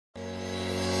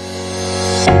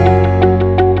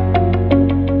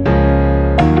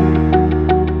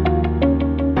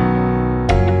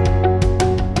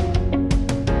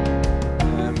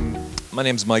My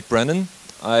name is Mike Brennan.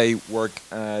 I work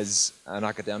as an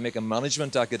academic, a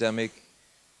management academic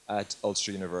at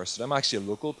Ulster University. I'm actually a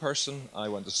local person. I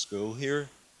went to school here,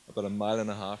 about a mile and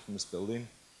a half from this building,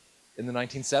 in the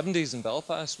 1970s in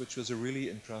Belfast, which was a really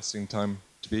interesting time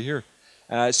to be here.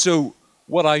 So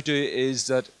what I do is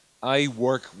that I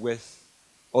work with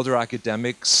other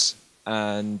academics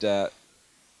and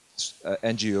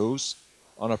NGOs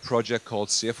on a project called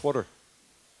Safewater.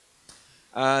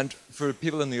 And for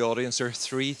people in the audience, there are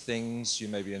three things you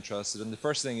may be interested in. The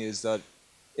first thing is that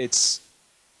it's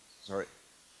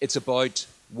about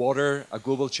water, a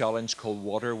global challenge called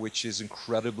water, which is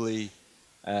incredibly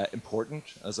important,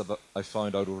 as I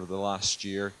found out over the last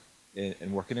year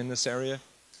in working in this area.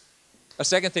 A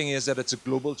second thing is that it's a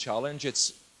global challenge.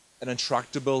 It's an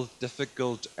intractable,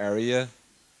 difficult area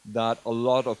that a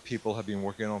lot of people have been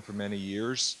working on for many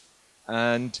years.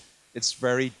 And it's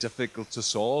very difficult to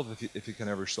solve if you can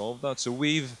ever solve that. So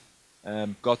we've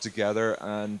got together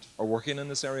and are working in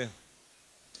this area.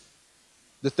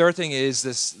 The third thing is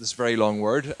this very long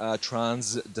word,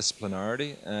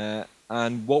 transdisciplinarity.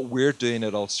 And what we're doing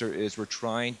at Ulster is we're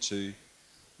trying to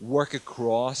work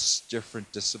across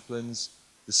different disciplines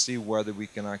to see whether we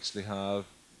can actually have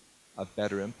a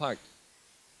better impact.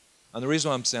 And the reason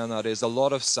why I'm saying that is a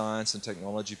lot of science and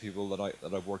technology people that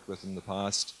I've worked with in the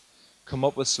past come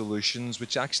up with solutions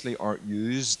which actually aren't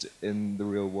used in the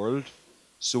real world.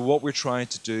 So what we're trying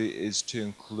to do is to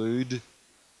include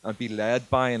and be led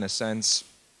by, in a sense,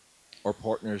 our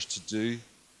partners to do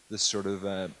this sort of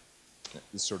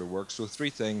work. So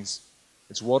three things: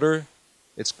 it's water,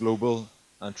 it's global,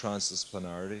 and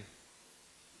transdisciplinarity.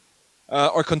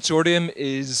 Our consortium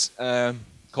is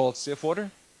called Safewater,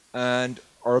 and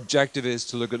our objective is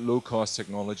to look at low-cost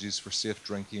technologies for safe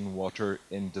drinking water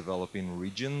in developing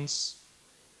regions.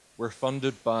 We're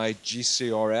funded by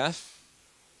GCRF,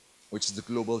 which is the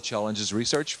Global Challenges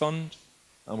Research Fund,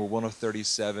 and we're one of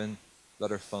 37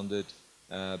 that are funded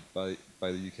by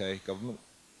the UK government.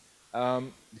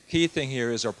 The key thing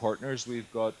here is our partners.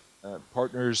 We've got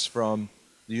partners from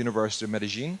the University of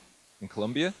Medellin in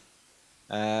Colombia,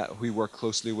 who we work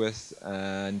closely with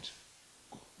and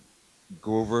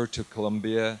go over to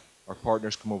Colombia. Our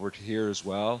partners come over to here as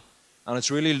well. And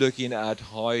it's really looking at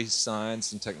how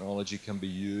science and technology can be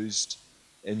used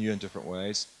in new and different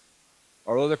ways.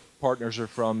 Our other partners are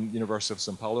from the University of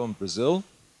São Paulo in Brazil.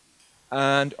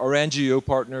 And our NGO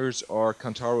partners are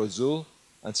Cantaro Azul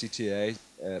and CTA,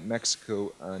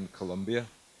 Mexico and Colombia.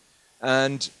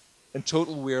 And in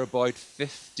total, we're about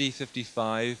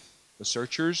 55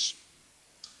 researchers.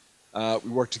 We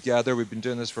work together. We've been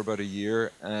doing this for about a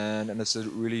year, and it's a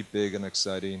really big and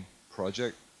exciting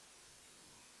project.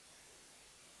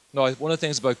 Now, one of the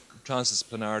things about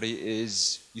transdisciplinarity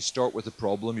is you start with a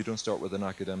problem. You don't start with an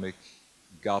academic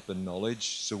gap in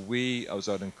knowledge. So I was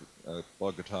out in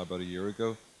Bogota about a year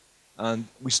ago, and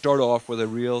we start off with a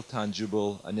real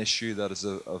tangible, an issue that is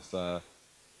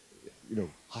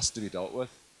has to be dealt with.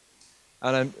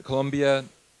 And in Colombia,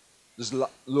 there's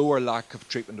lower lack of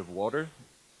treatment of water.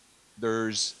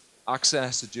 There's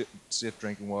access to safe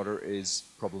drinking water is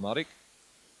problematic.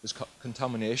 There's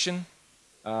contamination.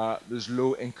 There's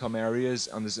low income areas,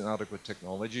 and there's inadequate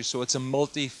technology. So it's a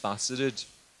multifaceted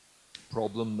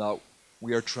problem that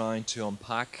we are trying to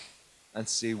unpack and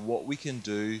see what we can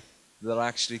do that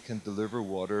actually can deliver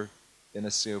water in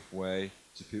a safe way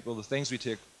to people. The things we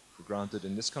take for granted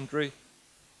in this country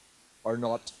are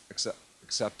not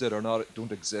accepted or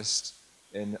don't exist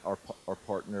in our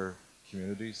partner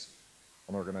communities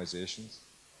and organizations.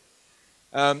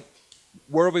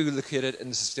 Where are we located in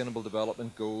the Sustainable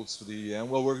Development Goals for the UN?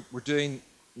 Well, we're doing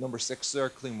number 6 there,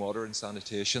 clean water and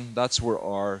sanitation. That's where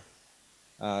our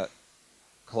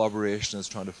collaboration is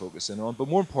trying to focus in on. But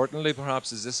more importantly,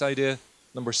 perhaps, is this idea,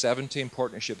 number 17,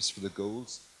 partnerships for the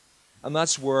goals. And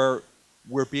that's where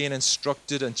we're being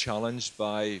instructed and challenged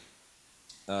by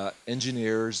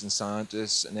engineers and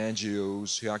scientists and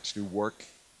NGOs who actually work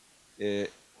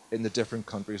in the different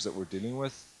countries that we're dealing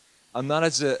with. And that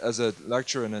as a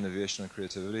lecturer in innovation and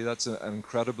creativity, that's an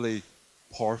incredibly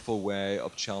powerful way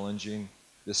of challenging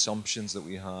the assumptions that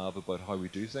we have about how we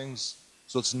do things.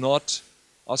 So it's not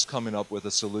us coming up with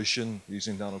a solution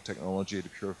using nanotechnology to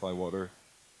purify water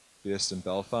based in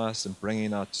Belfast and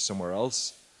bringing that to somewhere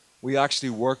else. We actually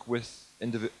work with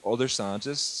other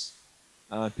scientists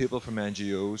and people from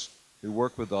NGOs who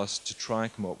work with us to try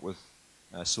and come up with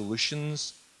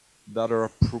solutions that are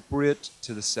appropriate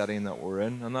to the setting that we're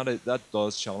in, and that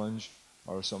does challenge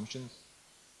our assumptions.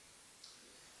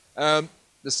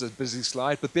 This is a busy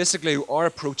slide, but basically our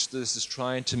approach to this is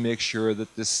trying to make sure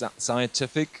that this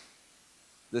scientific,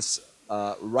 this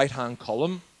right-hand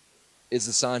column is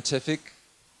the scientific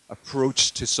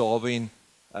approach to solving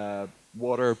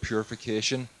water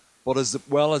purification. But as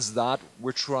well as that,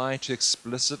 we're trying to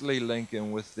explicitly link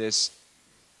in with this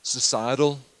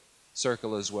societal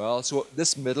circle as well. So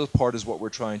this middle part is what we're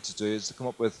trying to do, is to come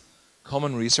up with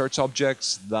common research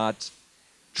objects that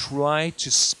try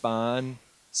to span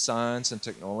science and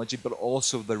technology, but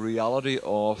also the reality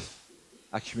of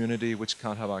a community which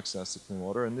can't have access to clean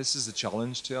water. And this is a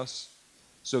challenge to us.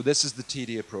 So this is the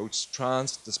TD approach,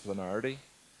 transdisciplinarity.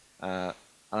 And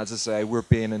as I say, we're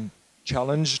being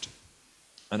challenged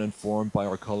and informed by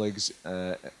our colleagues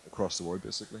across the world,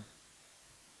 basically.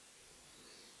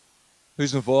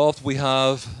 Who's involved? We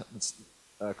have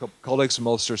a couple colleagues from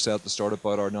Ulster said at the start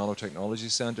about our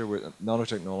nanotechnology centre.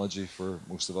 Nanotechnology, for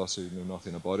most of us who know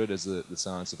nothing about it, is the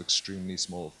science of extremely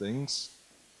small things.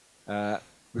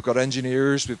 We've got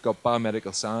engineers, we've got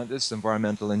biomedical scientists,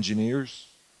 environmental engineers,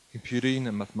 computing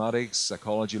and mathematics,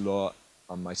 psychology, law,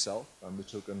 and myself. I'm the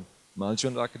token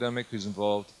management academic who's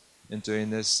involved in doing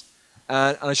this.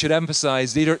 And I should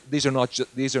emphasise, these are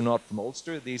not from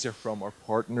Ulster. These are from our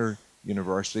partner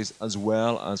universities as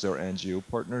well as our NGO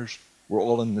partners. We're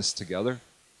all in this together,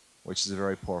 which is a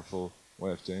very powerful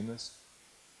way of doing this.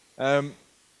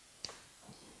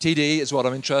 TD is what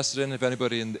I'm interested in. If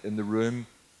anybody in the room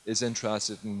is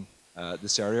interested in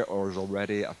this area or is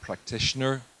already a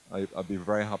practitioner, I'd be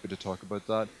very happy to talk about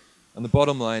that. And the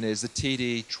bottom line is that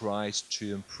TD tries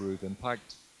to improve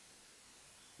impact.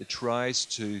 It tries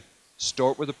to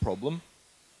start with a problem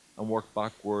and work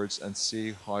backwards and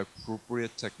see how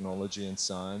appropriate technology and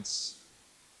science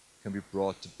can be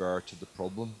brought to bear to the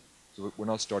problem. So we're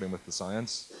not starting with the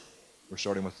science, we're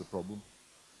starting with the problem.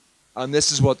 And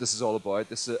this is what this is all about.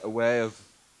 This is a way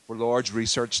for large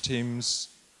research teams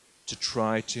to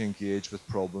try to engage with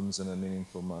problems in a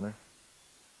meaningful manner.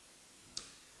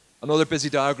 Another busy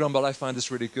diagram, but I find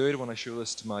this really good. When I show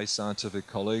this to my scientific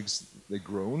colleagues, they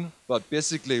groan. But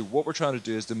basically, what we're trying to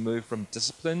do is to move from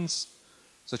disciplines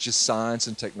such as science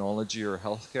and technology or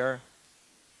healthcare,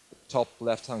 top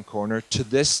left-hand corner, to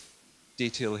this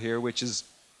detail here, which is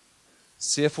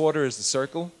Safewater is the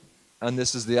circle, and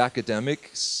this is the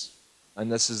academics,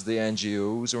 and this is the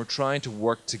NGOs, and we're trying to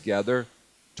work together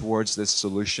towards this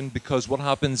solution, because what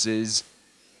happens is,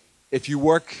 if you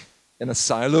work in a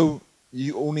silo,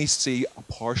 you only see a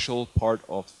partial part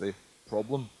of the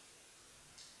problem.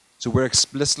 So we're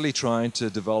explicitly trying to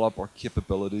develop our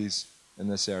capabilities in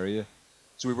this area.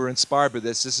 So we were inspired by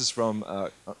this. This is from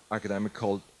an academic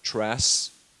called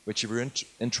Tress, which if you're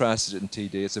interested in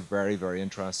TD, it's a very, very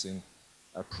interesting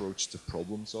approach to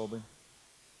problem solving.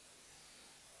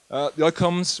 The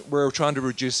outcomes, we're trying to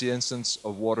reduce the incidence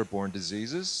of waterborne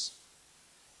diseases.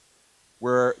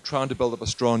 We're trying to build up a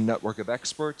strong network of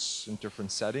experts in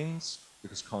different settings,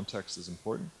 because context is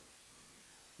important.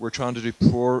 We're trying to do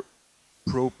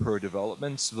pro-per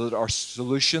development so that our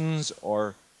solutions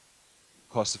are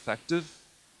cost-effective.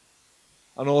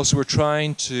 And also we're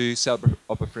trying to set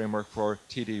up a framework for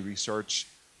TD research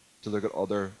to look at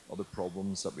other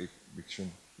problems that we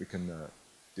can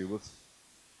deal with.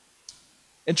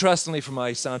 Interestingly, for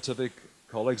my scientific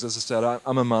colleagues, as I said,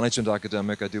 I'm a management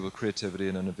academic. I deal with creativity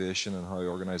and innovation and how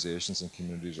organizations and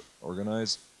communities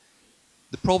organize.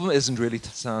 The problem isn't really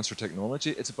science or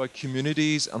technology. It's about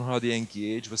communities and how they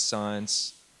engage with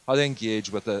science, how they engage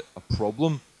with a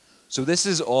problem. So this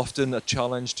is often a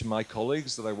challenge to my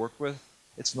colleagues that I work with.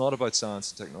 It's not about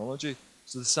science and technology.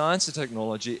 So the science and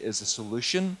technology is a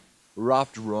solution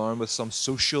wrapped around with some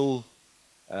social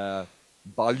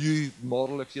value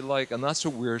model, if you like, and that's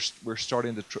what we're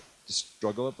starting to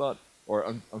struggle at that,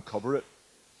 or uncover it.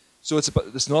 So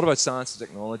it's not about science and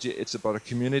technology, it's about a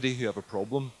community who have a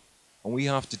problem, and we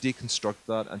have to deconstruct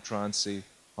that and try and see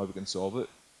how we can solve it.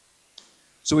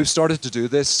 So we've started to do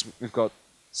this. We've got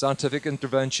scientific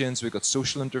interventions, we've got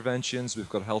social interventions, we've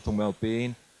got health and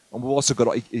well-being, and we've also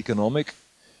got economic.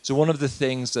 So one of the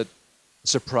things that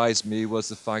surprised me was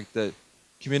the fact that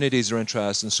communities are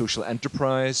interested in social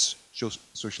enterprise,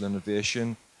 social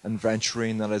innovation, and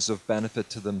venturing that is of benefit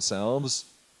to themselves,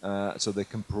 so they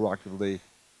can proactively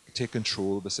take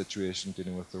control of the situation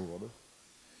dealing with their water.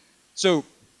 So,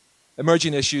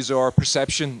 emerging issues are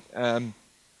perception.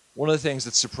 One of the things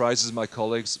that surprises my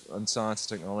colleagues in science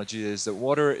and technology is that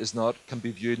water can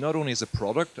be viewed not only as a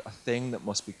product, a thing that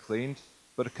must be cleaned,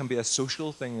 but it can be a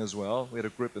social thing as well. We had a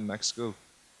group in Mexico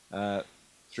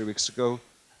 3 weeks ago,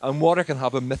 and water can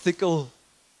have a mythical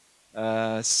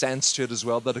sense to it as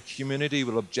well, that a community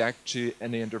will object to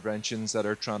any interventions that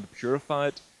are trying to purify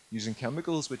it using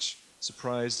chemicals, which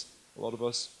surprised a lot of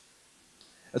us.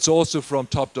 It's also from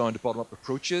top down to bottom up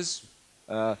approaches.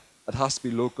 It has to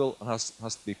be local, it has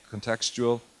to be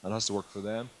contextual, and has to work for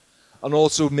them. And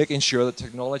also making sure that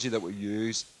technology that we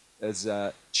use is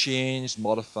changed,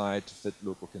 modified to fit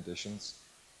local conditions.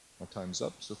 My time's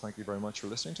up, so thank you very much for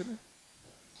listening to me.